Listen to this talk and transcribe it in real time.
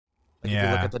Like if you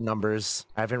look at the numbers,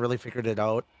 I haven't really figured it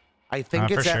out. I think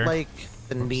it's at like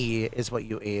the knee is what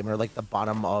you aim, or like the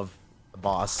bottom of the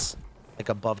boss, like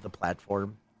above the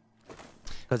platform.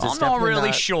 Because it's I'm not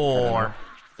really sure.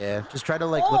 Yeah, just try to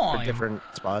like look for different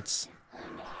spots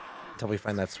until we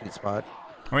find that sweet spot.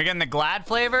 Are we getting the Glad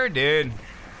flavor, dude?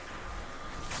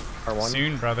 R1.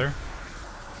 Soon, brother.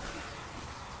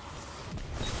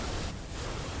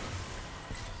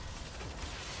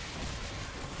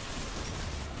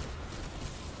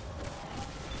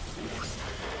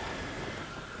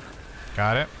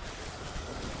 Got it.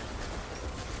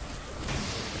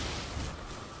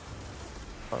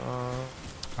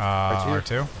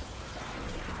 R2.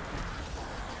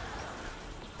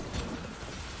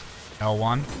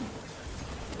 L1.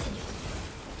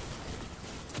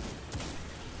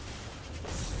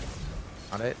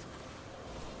 On it.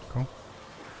 Cool.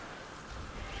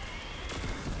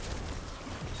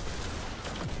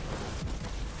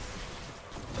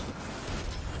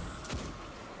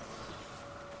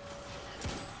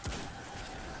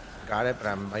 Got it, but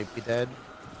I might be dead.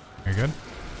 You're good?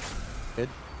 Good.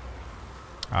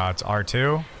 It's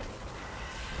R2.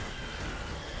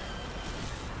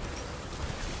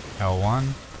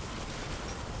 L1.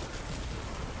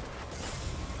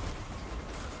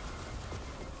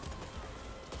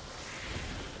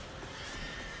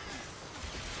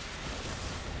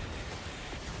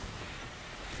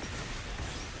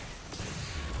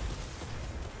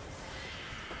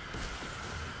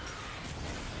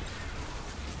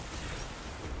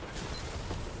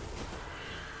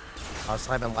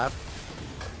 Simon left.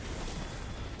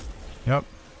 Yep.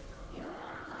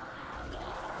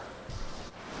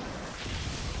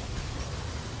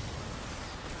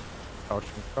 Crouch in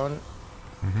front.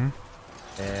 Mm-hmm.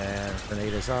 And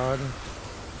grenade is on.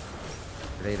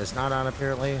 Grenade is not on,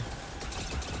 apparently.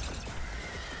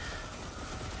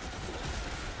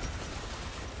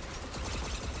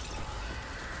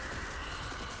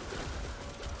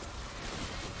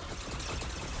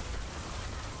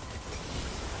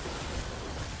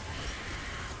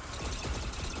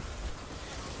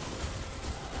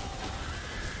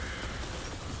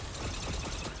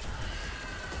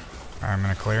 I'm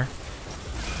gonna clear.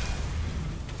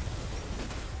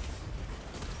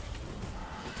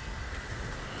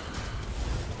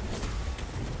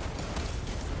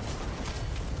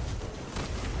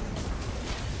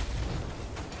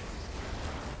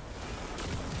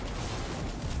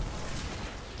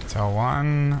 It's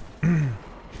L1.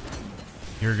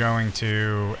 You're going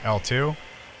to L2.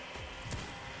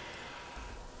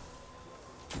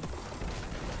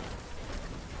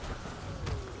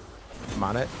 I'm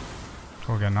on it.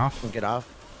 Cool, getting off. Get off.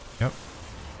 Yep.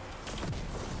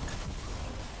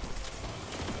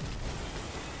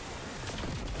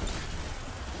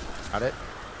 Got it.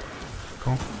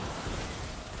 Cool.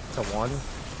 It's a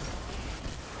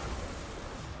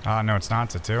 1. No, it's not.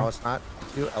 It's a 2. No, it's not.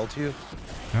 2, L2.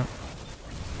 Yep.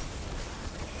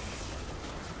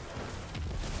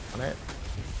 On it.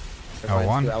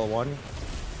 L1. L1.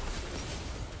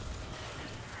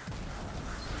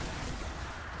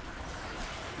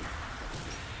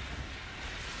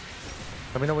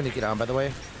 Let me know when you get on, by the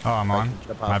way. Oh, I'm on.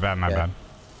 My bad, my bad.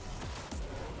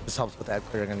 This helps with that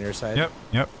clearing on your side. Yep,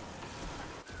 yep.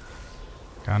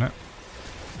 Got it.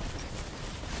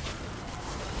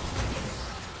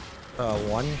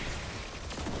 1.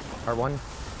 R1.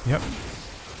 Yep.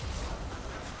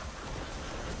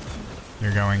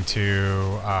 You're going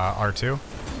to R2.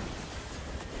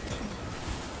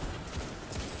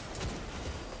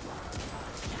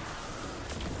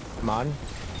 Come on.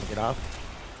 Get off.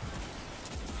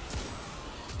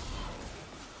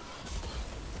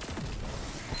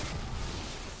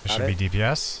 It should be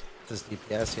DPS. This is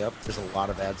DPS, yep. There's a lot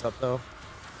of ads up, though.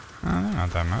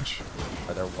 Not that much.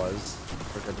 Or there was.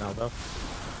 We're good now, though.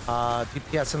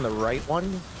 DPS in the right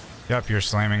one. Yep, you're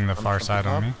slamming the far side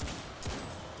on me.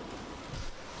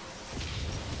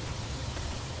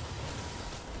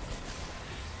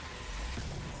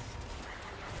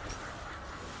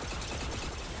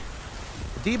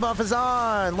 Debuff is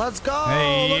on. Let's go.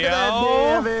 Hey, look at that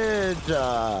damage.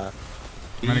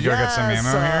 I'm gonna go get some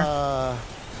ammo here.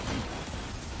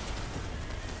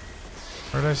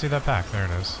 Where did I see that pack? There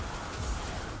it is.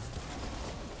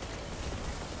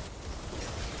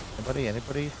 Anybody?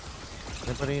 Anybody?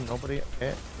 Anybody? Nobody?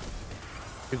 Okay.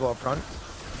 You go up front.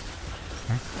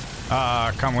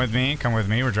 Okay. Come with me. Come with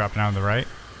me. We're dropping out on the right.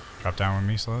 Drop down with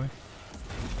me slowly.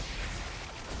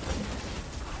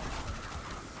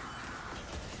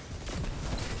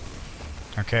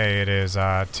 Okay, it is 2.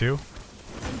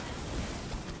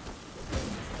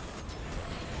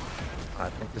 I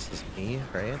think this is me,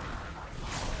 right?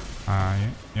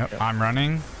 Yep. I'm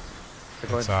running.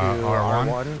 It's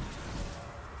R1.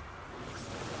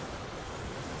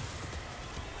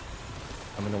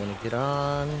 I'm gonna want to get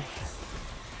on.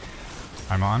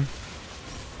 I'm on.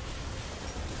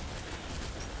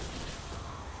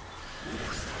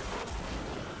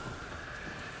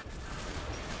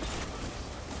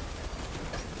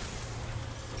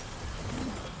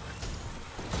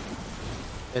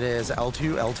 It is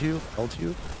L2, L2,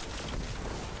 L2.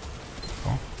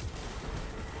 Cool.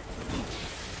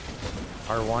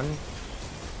 R1.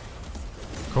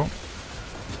 Cool.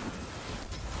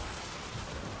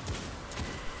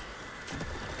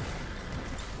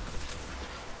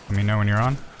 Let me know when you're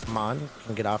on. I'm on. You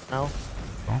can get off now.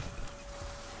 Cool.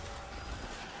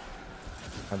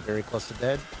 I'm very close to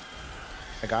dead.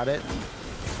 I got it.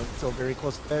 I'm still very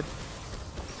close to dead.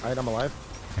 All right, I'm alive.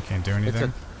 I can't do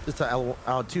anything. It's a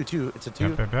L, 2. It's a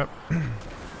 2. Yep.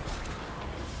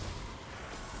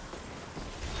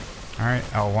 All right,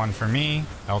 L1 for me,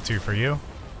 L2 for you,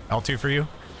 L2 for you.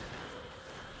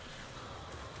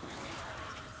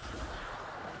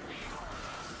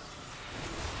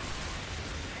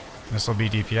 This will be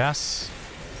DPS.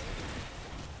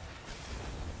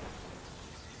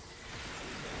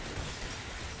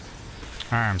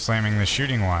 All right, I'm slamming the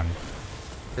shooting one.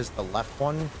 This is the left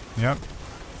one. Yep.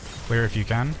 Clear if you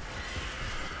can.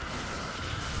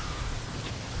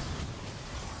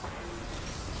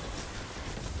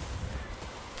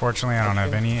 Fortunately, I don't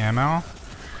have any ammo.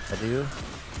 I do.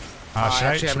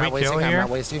 Should we kill here? I'm not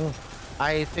wasting.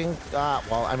 I think.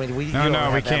 Well, I mean, we.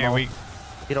 No, we can't. Ammo.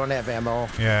 You don't have ammo.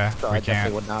 Yeah, so we I can't.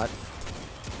 definitely would not.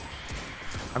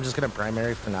 I'm just gonna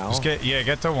primary for now. Just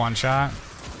get to one shot.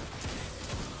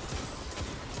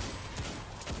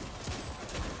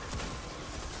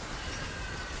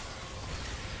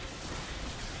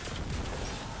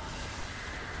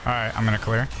 All right, I'm gonna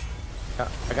clear.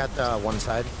 I got the one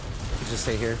side. You just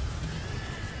stay here.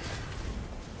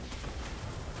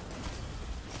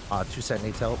 2 set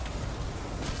needs help.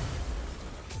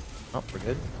 Oh, we're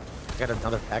good. I got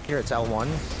another pack here. It's L1.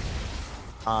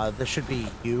 This should be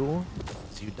you.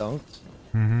 It's you dunked.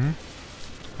 Mm-hmm.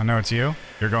 I know it's you.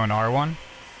 You're going R1? One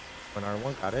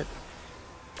R1, got it.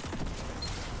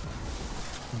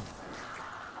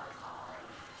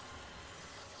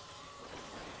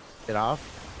 Get off.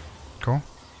 Cool.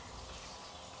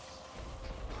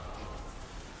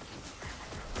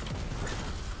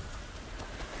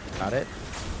 Got it.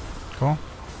 Cool.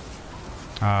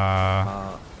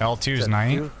 L2's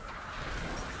night.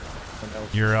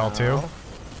 You're L2. Now.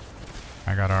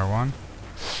 I got R1.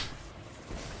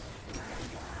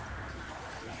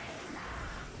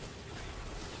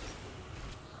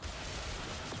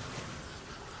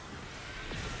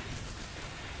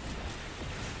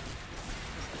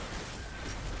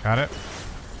 Got it.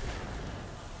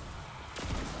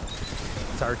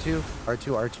 It's R2.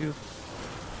 R2.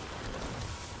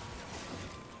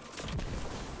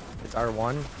 It's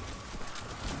R1.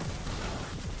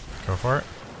 Go for it.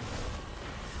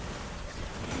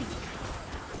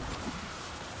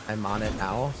 I'm on it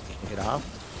now, so you can get off.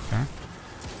 Okay.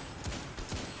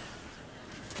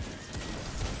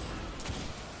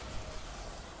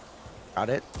 Got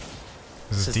it.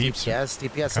 This is deep. DPS.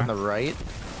 DPS okay. on the right.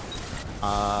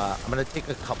 I'm gonna take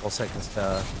a couple seconds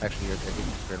to actually you're good. You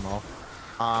can clear them all.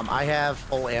 I have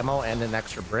full ammo and an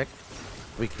extra brick.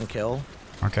 We can kill.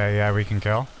 Okay, yeah, we can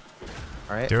kill.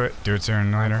 All right. Do it sooner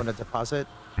than later. I'm gonna deposit.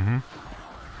 Mm-hmm.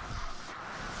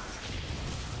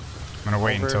 I'm gonna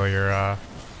wait until you're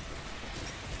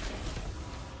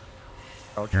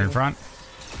in front.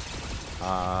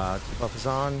 Buff is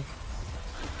on.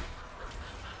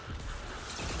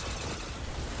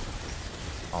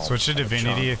 Oh, switch to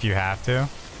divinity if you have to.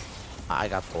 I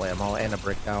got full ammo and a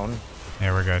brick down.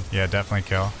 Yeah, we're good. Yeah, definitely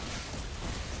kill.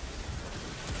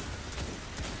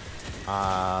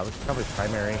 We can probably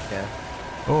primary. Yeah.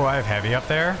 Oh, I have heavy up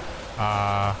there.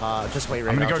 Just wait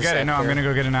right now. I'm gonna go get it. No, I'm gonna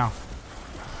go get it now.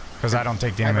 Because I don't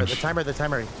take damage. The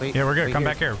timer. Wait. Yeah, we're good. Wait Come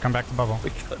here. back here. Come back to bubble.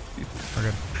 We're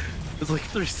good. It's like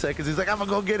 3 seconds. He's like, I'm gonna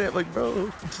go get it. I'm like,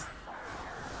 bro. Just...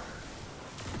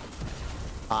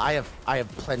 I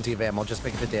have plenty of ammo. Just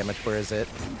make the damage. Where is it?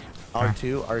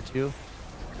 R2.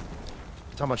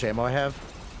 That's how much ammo I have.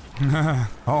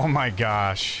 Oh my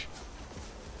gosh.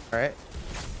 All right.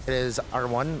 It is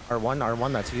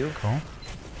R1. That's you. Cool.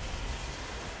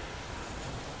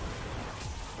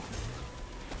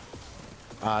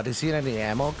 Do you see any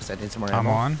ammo? Because I need some more ammo.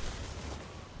 I'm on.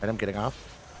 And I'm getting off.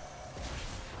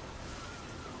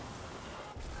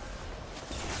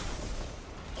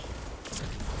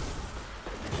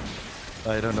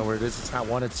 I don't know where it is. It's not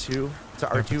 1, it's 2. It's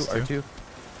R2.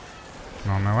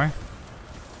 I'm on my way.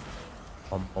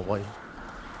 Oh boy.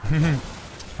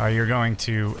 You're going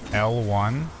to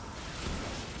L1.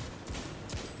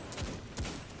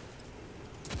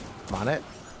 I'm on it.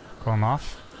 Pull him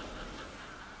off.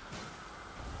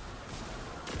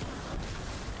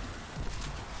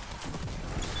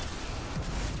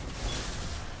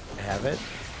 I have it.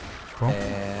 Cool.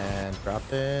 And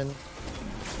drop in.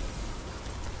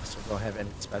 So we don't have any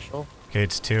special. Okay,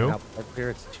 it's 2. Now up here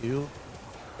it's 2.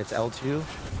 It's L2.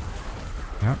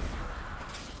 Yep.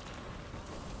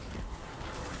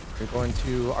 You're going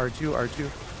to R2,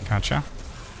 R2. Gotcha.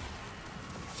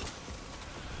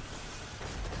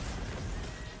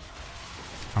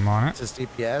 I'm on it. This is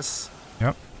DPS.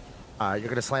 Yep. You're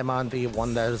going to slam on the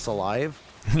one that is alive.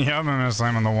 Yep, I'm going to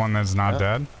slam on the one that's not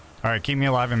dead. All right, keep me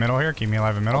alive in middle here. Keep me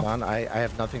alive in middle. Hold on, I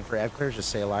have nothing for ad clears. Just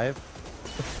stay alive.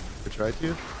 We try to.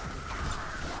 All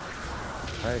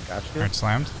right, got you. All right,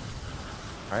 slammed.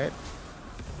 All right.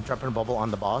 I'm dropping a bubble on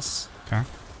the boss. Okay.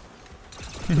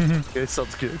 Okay,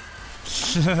 sounds good.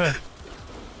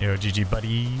 Yo, GG,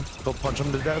 buddy. Go punch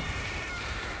him to death.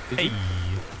 Hey.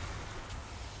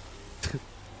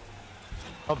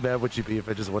 How mad would you be if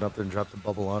I just went up there and dropped the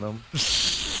bubble on him?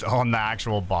 On the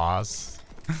actual boss.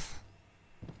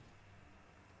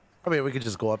 I mean, we could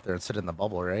just go up there and sit in the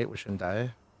bubble, right? We shouldn't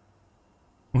die.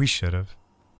 We should have.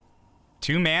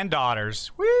 2 man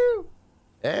daughters. Woo!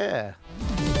 Yeah.